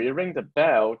 because when you ring the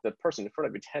bell, the person in front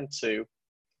of you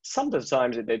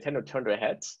sometimes they tend to turn their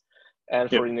heads, and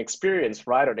for an experienced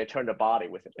rider, they turn their body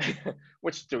with it,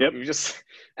 which you just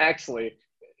actually,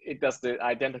 it does the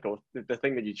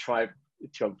thing that you try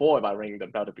to avoid by ringing the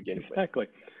bell to begin with. Exactly.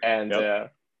 And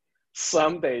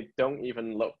some they don't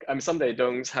even look. I mean, some they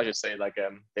don't. How should you say? Like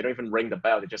they don't even ring the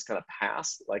bell. They just kind of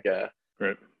pass like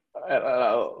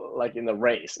like in the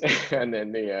race, and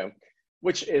then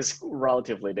which is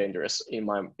relatively dangerous in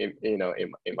my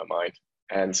mind.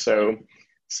 And so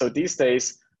these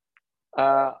days,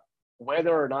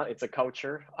 whether or not it's a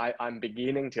culture, I'm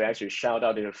beginning to actually shout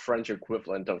out the French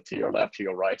equivalent of to your left, to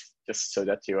your right, just so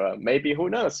that you maybe, who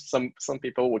knows, some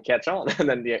people would catch on, and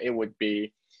then it would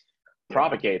be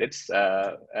propagated,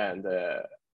 and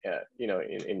you know,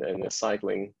 in the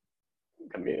cycling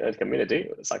community,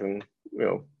 cycling, you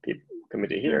know,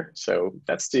 community here. So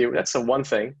that's the one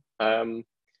thing,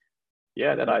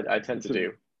 that I tend to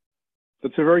do.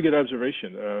 That's a very good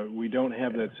observation. We don't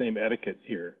have that same etiquette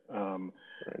here.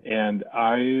 And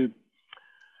I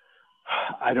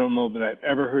don't know that I've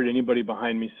ever heard anybody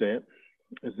behind me say it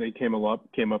as they came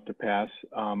up to pass.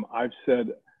 I've said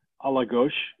 "à la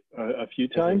gauche" a few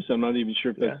times. I'm not even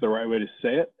sure if that's the right way to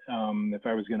say it. If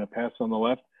I was going to pass on the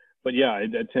left, but yeah,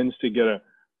 it tends to get a,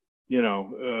 you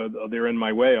know, they're in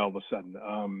my way all of a sudden.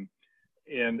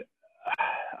 And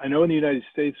I know in the United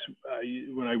States,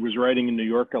 when I was riding in New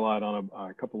York a lot on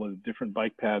a couple of different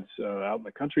bike paths out in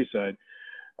the countryside,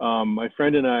 my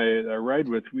friend and I ride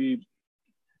with, we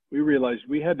realized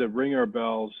we had to ring our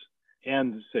bells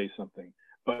and say something,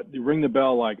 but ring the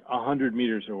bell like 100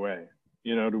 meters away,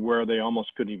 you know, to where they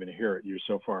almost couldn't even hear it. You're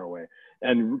so far away,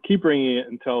 and keep ringing it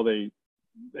until they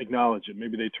acknowledge it.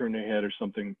 Maybe they turn their head or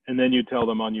something, and then you tell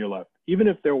them on your left, even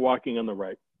if they're walking on the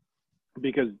right,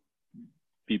 because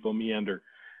people meander.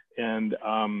 And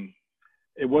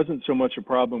it wasn't so much a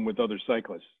problem with other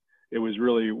cyclists. It was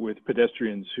really with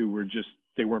pedestrians who were just,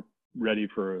 they weren't ready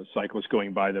for a cyclist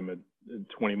going by them at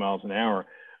 20 miles an hour.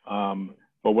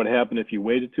 But what happened if you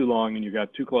waited too long and you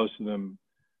got too close to them,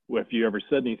 if you ever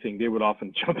said anything, they would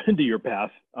often jump into your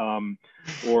path,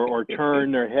 or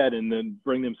turn their head and then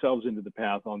bring themselves into the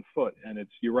path on foot. And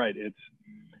you're right, it's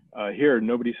here,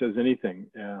 nobody says anything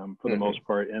for the most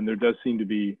part. And there does seem to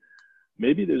be,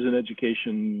 maybe there's an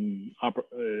educational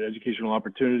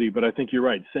opportunity, but I think you're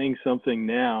right. Saying something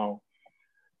now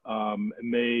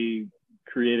may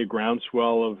create a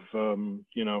groundswell of,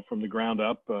 you know, from the ground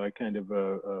up, kind of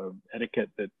a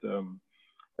etiquette that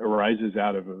arises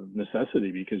out of a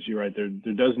necessity, because you're right, there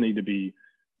does need to be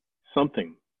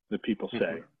something that people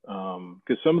say.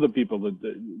 Because some of the people,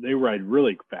 they ride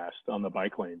really fast on the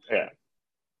bike lanes. Yeah.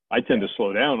 I tend to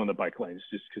slow down on the bike lanes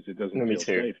just because it doesn't feel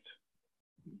safe.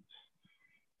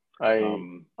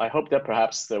 I hope that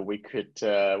perhaps that we could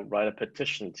write a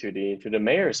petition to the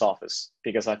mayor's office,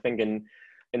 because I think in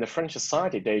the French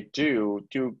society they do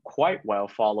quite well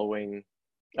following.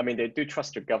 I mean, they do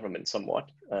trust their government somewhat,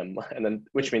 and then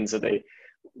which means that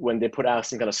when they put out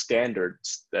some kind of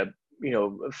standards, that, you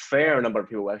know, a fair number of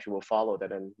people actually will follow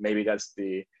that, and maybe that's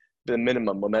the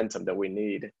minimum momentum that we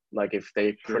need. Like if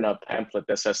they print up a pamphlet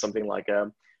that says something like,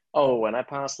 "Oh, when I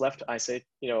pass left, I say,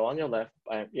 you know, on your left,"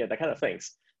 that kind of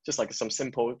things. Just like some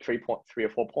simple 3 or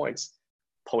 4 points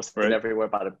posted everywhere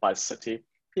by the city,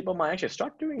 people might actually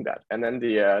start doing that, and then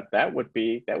that would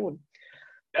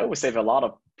save a lot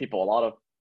of people a lot of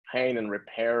pain and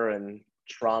repair and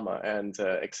trauma and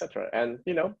etc. And,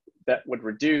 you know, that would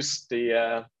reduce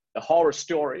the horror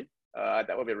story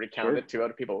that would be recounted to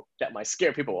other people that might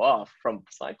scare people off from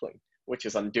cycling, which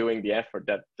is undoing the effort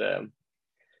that the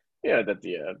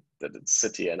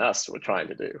city and us were trying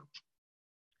to do.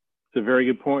 It's a very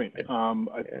good point.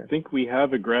 I think we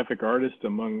have a graphic artist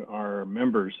among our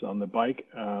members on the bike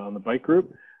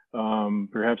group.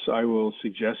 Perhaps I will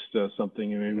suggest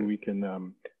something, and maybe we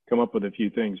can come up with a few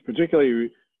things,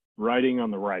 particularly riding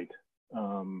on the right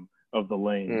of the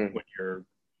lane when you're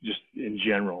just in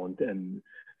general, and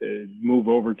move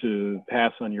over to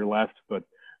pass on your left. But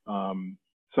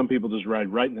some people just ride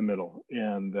right in the middle,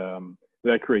 and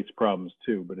that creates problems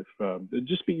too. But if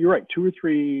you're right, 2 or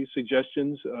 3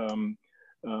 suggestions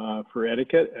for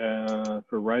etiquette,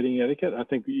 for riding etiquette, I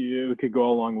think it could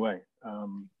go a long way.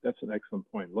 That's an excellent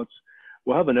point.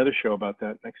 We'll have another show about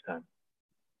that next time.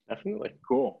 Definitely.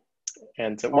 Cool.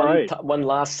 And one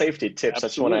last safety tip. I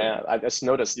just want to add, I just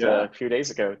noticed a few days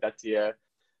ago that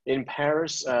in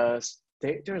Paris,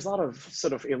 there's a lot of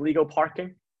sort of illegal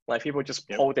parking. Like people just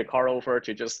pull their car over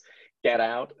to just get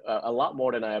out. A lot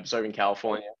more than I observe in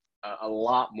California. A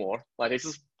lot more. Like they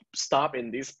just stop in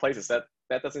these places that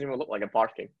doesn't even look like a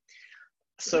parking.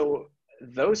 So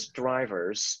those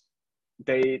drivers,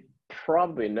 they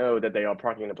probably know that they are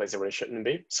parking in a place where they shouldn't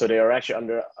be. So they are actually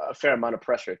under a fair amount of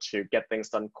pressure to get things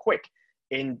done quick.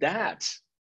 In that,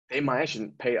 they might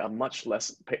actually pay a much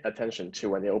less attention to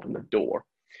when they open the door.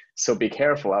 So be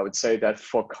careful. I would say that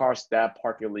for cars that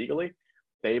park illegally,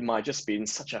 they might just be in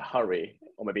such a hurry,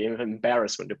 or maybe even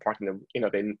embarrassed when they're parking them. You know,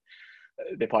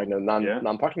 they park in a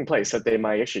non-parking place, that they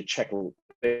might actually check.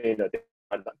 They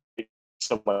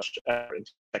so much effort in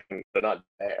checking they're not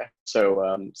there. So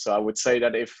I would say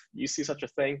that if you see such a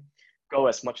thing, go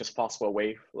as much as possible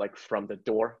away, like from the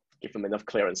door, give them enough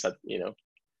clearance that,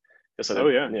 just so that, Oh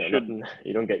yeah,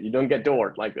 you don't get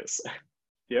doored like this.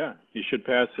 Yeah, you should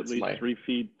pass at That's least my 3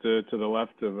 feet to the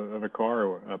left of a car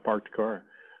or a parked car.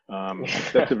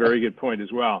 That's a very good point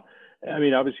as well. I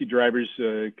mean, obviously drivers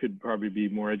could probably be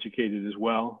more educated as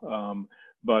well,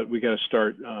 but we got to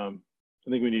start. I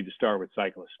think we need to start with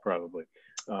cyclists probably.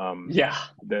 Yeah,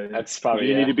 that's probably,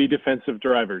 you need to be defensive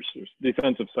drivers,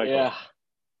 defensive cyclists.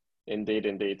 yeah,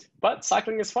 indeed. But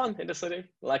cycling is fun in the city,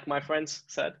 like my friends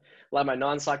said, like my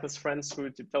non-cyclist friends who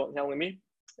telling me,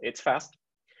 it's fast,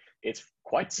 it's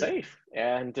quite safe,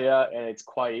 and it's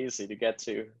quite easy to get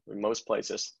to in most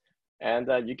places, and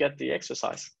you get the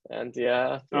exercise, and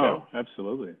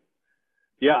absolutely.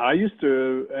 Yeah, I used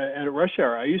to at rush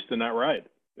hour. I used to not ride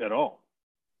at all,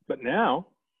 but now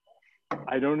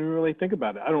I don't even really think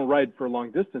about it. I don't ride for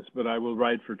long distance, but I will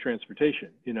ride for transportation.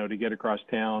 To get across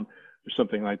town or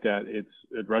something like that. It's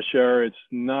at rush hour. It's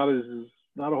not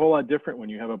a whole lot different when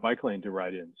you have a bike lane to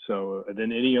ride in. So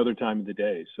than any other time of the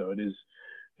day. So it is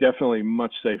definitely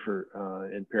much safer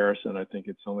in Paris, and I think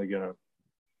it's only gonna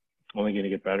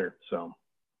get better. So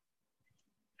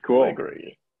cool. I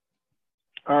agree.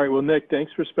 All right. Well, Nick,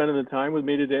 thanks for spending the time with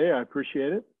me today. I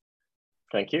appreciate it.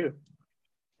 Thank you.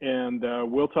 And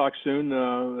we'll talk soon.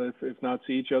 If not,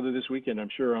 see each other this weekend. I'm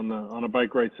sure on a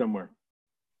bike ride somewhere.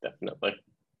 Definitely.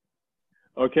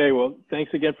 Okay. Well,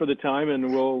 thanks again for the time,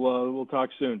 and we'll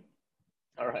talk soon.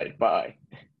 All right. Bye.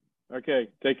 Okay.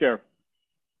 Take care.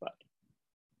 Bye.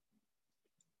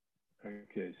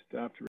 Okay. Stop.